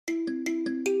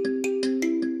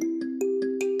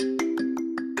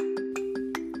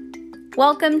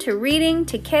Welcome to Reading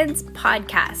to Kids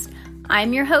podcast.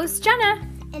 I'm your host, Jenna.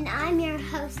 And I'm your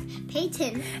host,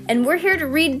 Peyton. And we're here to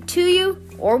read to you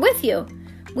or with you.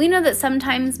 We know that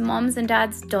sometimes moms and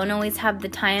dads don't always have the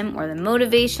time or the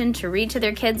motivation to read to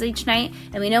their kids each night,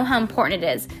 and we know how important it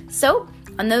is. So,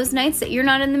 on those nights that you're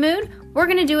not in the mood, we're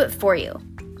going to do it for you.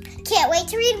 Can't wait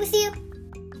to read with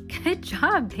you. Good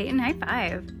job, Peyton. High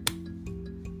five.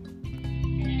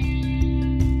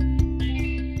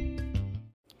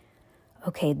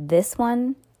 Okay, this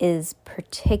one is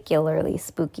particularly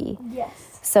spooky.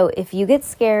 Yes. So if you get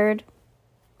scared,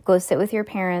 go sit with your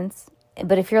parents.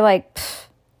 But if you're like,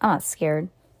 I'm not scared,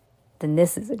 then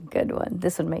this is a good one.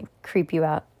 This one might creep you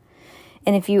out.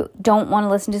 And if you don't want to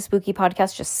listen to spooky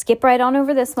podcasts, just skip right on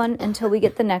over this one until we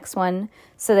get the next one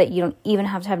so that you don't even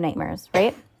have to have nightmares,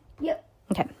 right? Yep.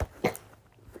 Okay.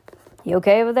 You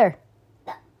okay over there?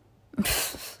 No.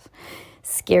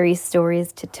 Scary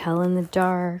stories to tell in the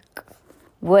dark.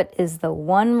 What is the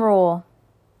one rule?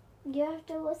 You have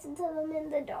to listen to them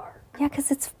in the dark. Yeah, because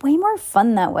it's way more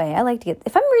fun that way. I like to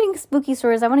if I'm reading spooky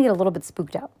stories, I want to get a little bit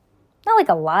spooked out. Not like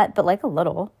a lot, but like a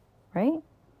little, right?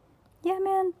 Yeah,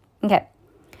 man. Okay.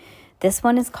 This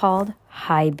one is called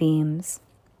High Beams.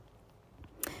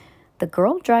 The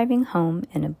girl driving home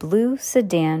in a blue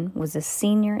sedan was a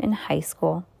senior in high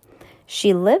school.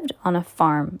 She lived on a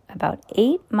farm about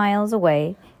 8 miles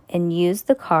away and used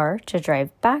the car to drive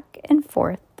back and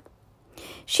forth.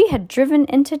 She had driven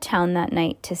into town that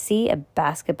night to see a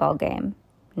basketball game.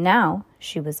 Now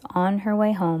she was on her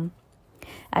way home.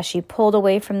 As she pulled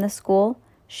away from the school,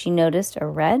 she noticed a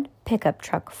red pickup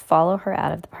truck follow her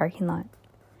out of the parking lot.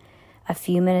 A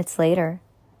few minutes later,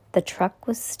 the truck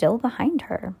was still behind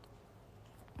her.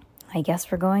 I guess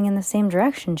we're going in the same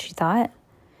direction, she thought.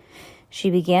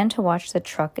 She began to watch the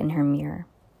truck in her mirror.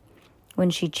 When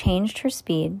she changed her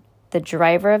speed, the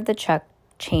driver of the truck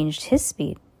changed his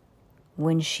speed.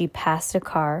 When she passed a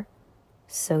car,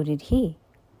 so did he.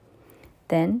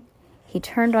 Then he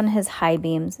turned on his high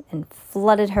beams and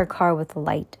flooded her car with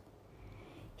light.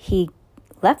 He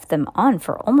left them on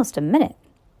for almost a minute.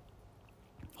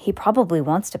 He probably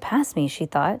wants to pass me, she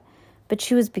thought, but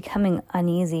she was becoming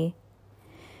uneasy.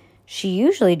 She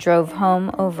usually drove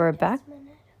home over a back...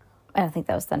 I don't think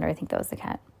that was Thunder. I think that was the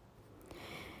cat.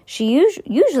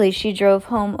 Usually she drove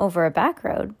home over a back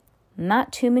road.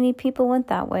 Not too many people went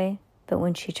that way, but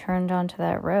when she turned onto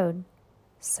that road,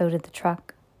 so did the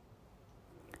truck.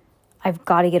 I've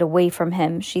got to get away from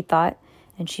him, she thought,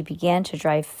 and she began to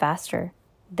drive faster.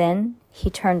 Then he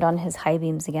turned on his high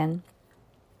beams again.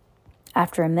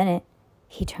 After a minute,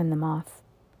 he turned them off.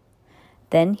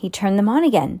 Then he turned them on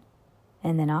again,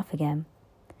 and then off again.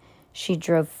 She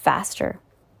drove faster,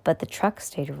 but the truck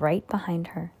stayed right behind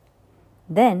her.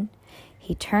 Then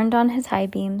he turned on his high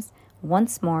beams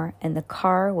once more, and the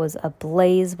car was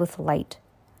ablaze with light.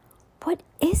 What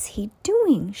is he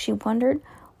doing? She wondered.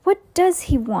 What does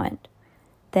he want?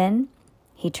 Then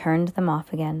he turned them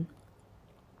off again.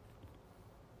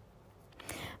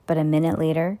 But a minute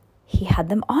later, he had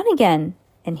them on again,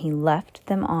 and he left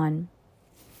them on.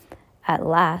 At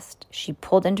last, she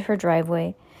pulled into her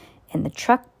driveway, and the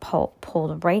truck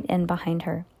pulled right in behind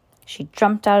her. She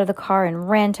jumped out of the car and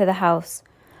ran to the house.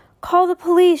 "Call the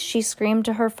police," she screamed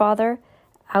to her father.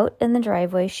 Out in the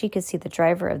driveway, she could see the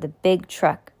driver of the big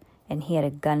truck, and he had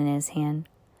a gun in his hand.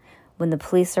 When the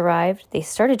police arrived, they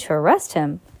started to arrest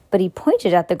him, but he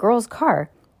pointed at the girl's car.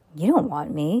 "You don't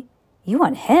want me. You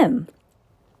want him."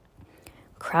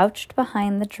 Crouched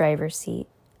behind the driver's seat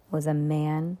was a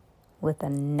man with a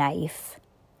knife.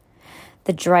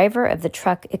 The driver of the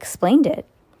truck explained it.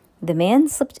 The man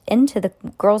slipped into the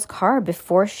girl's car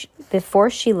before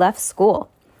she left school.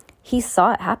 He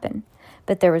saw it happen,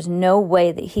 but there was no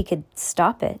way that he could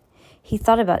stop it. He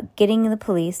thought about getting the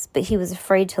police, but he was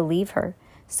afraid to leave her,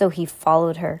 so he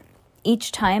followed her.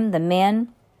 Each time the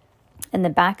man in the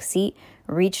back seat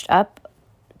reached up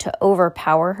to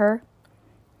overpower her,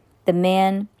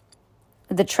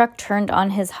 the truck turned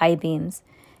on his high beams,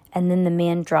 and then the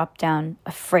man dropped down,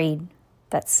 afraid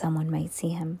that someone might see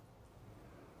him.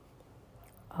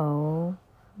 Oh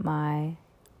my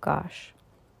gosh.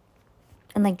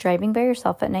 And like driving by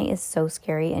yourself at night is so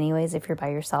scary anyways if you're by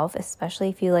yourself, especially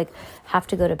if you like have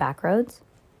to go to back roads.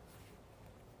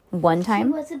 One time.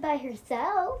 She wasn't by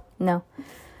herself. No.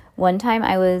 One time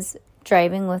I was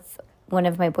driving with one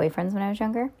of my boyfriends when I was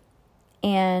younger,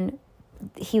 and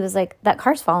he was like, "That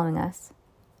car's following us."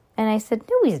 And I said,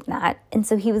 "No, he's not." And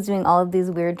so he was doing all of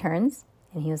these weird turns,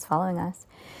 and he was following us.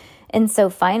 And so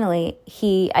finally,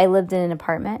 I lived in an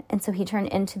apartment, and so he turned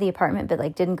into the apartment, but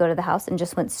like didn't go to the house and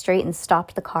just went straight and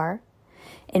stopped the car.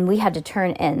 and we had to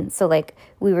turn in. So like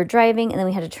we were driving and then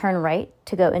we had to turn right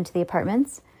to go into the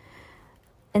apartments.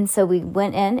 And so we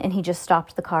went in and he just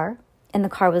stopped the car, and the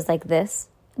car was like this,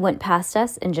 went past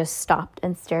us and just stopped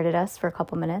and stared at us for a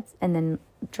couple minutes and then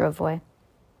drove away.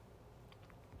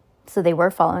 So they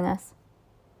were following us.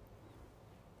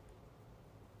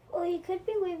 Well, you could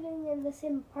be living in the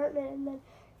same apartment and then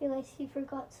realize you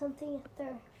forgot something at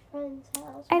their friend's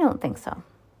house. I don't think so.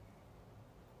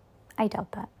 I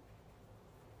doubt that.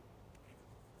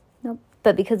 Nope.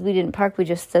 But because we didn't park, we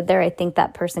just stood there. I think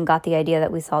that person got the idea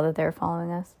that we saw that they were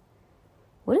following us.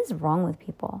 What is wrong with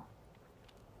people?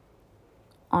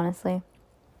 Honestly.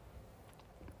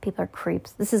 People are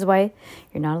creeps. This is why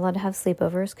you're not allowed to have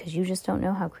sleepovers, because you just don't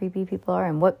know how creepy people are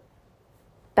and what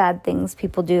bad things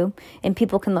people do. And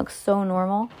people can look so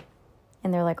normal,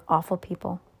 and they're like awful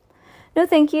people. No,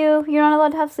 thank you. You're not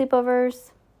allowed to have sleepovers.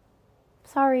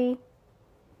 Sorry.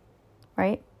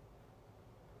 Right?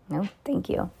 No, thank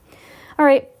you. All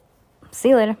right. See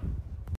you later.